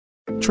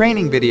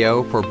Training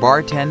video for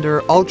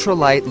BarTender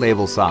ultralight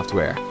label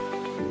software.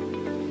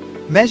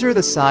 Measure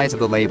the size of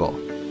the label.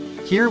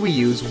 Here we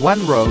use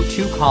 1 row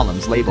 2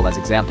 columns label as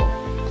example.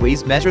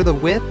 Please measure the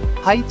width,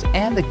 height,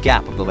 and the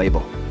gap of the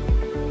label.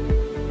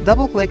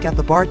 Double-click at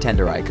the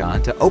BarTender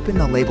icon to open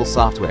the label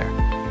software.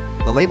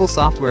 The label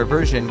software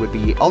version would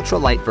be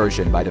ultralight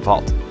version by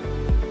default.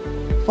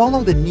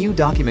 Follow the new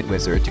document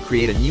wizard to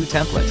create a new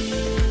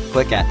template.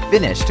 Click at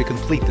Finish to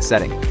complete the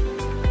setting.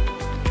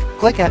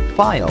 Click at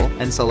File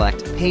and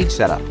select Page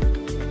Setup.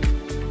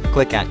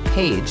 Click at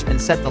Page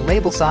and set the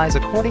label size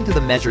according to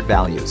the measured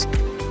values.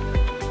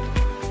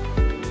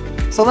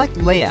 Select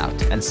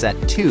Layout and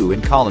set 2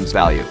 in columns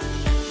value.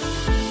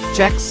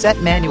 Check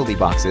Set Manually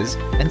boxes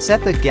and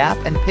set the gap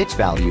and pitch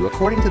value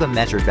according to the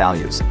measured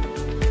values.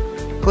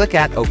 Click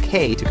at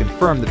OK to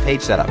confirm the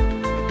page setup.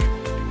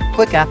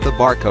 Click at the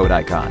barcode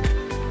icon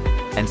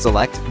and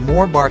select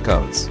More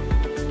barcodes.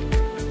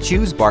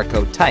 Choose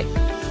barcode type.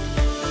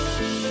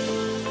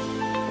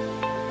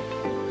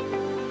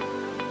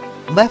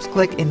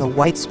 Left-click in the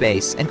white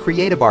space and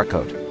create a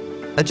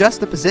barcode. Adjust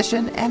the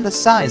position and the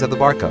size of the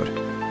barcode.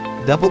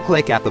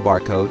 Double-click at the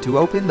barcode to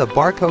open the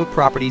Barcode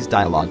Properties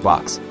dialog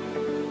box.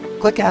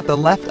 Click at the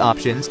left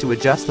options to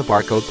adjust the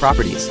barcode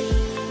properties.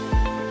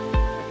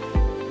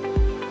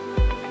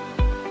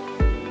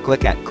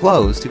 Click at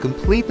Close to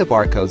complete the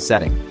barcode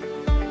setting.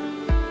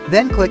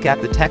 Then click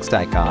at the text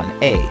icon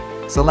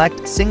A.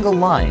 Select Single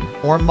Line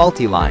or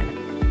Multi-Line.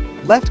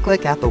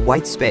 Left-click at the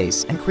white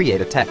space and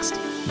create a text.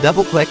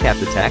 Double-click at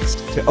the text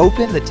to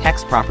open the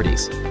text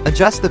properties.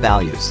 Adjust the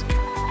values.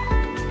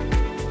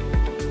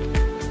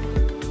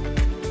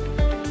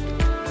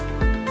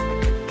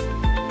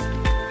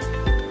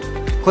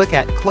 Click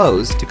at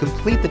Close to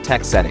complete the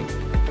text setting.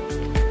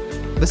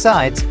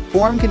 Besides,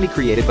 form can be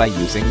created by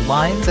using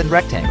lines and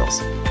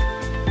rectangles.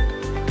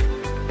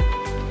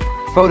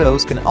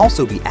 Photos can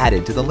also be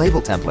added to the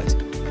label template.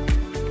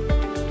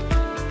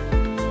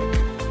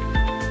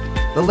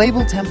 The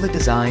label template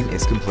design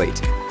is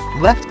complete.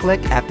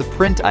 Left-click at the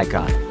Print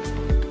icon.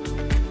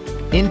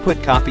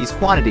 Input copies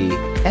quantity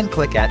and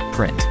click at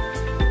Print.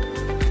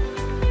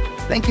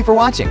 Thank you for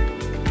watching.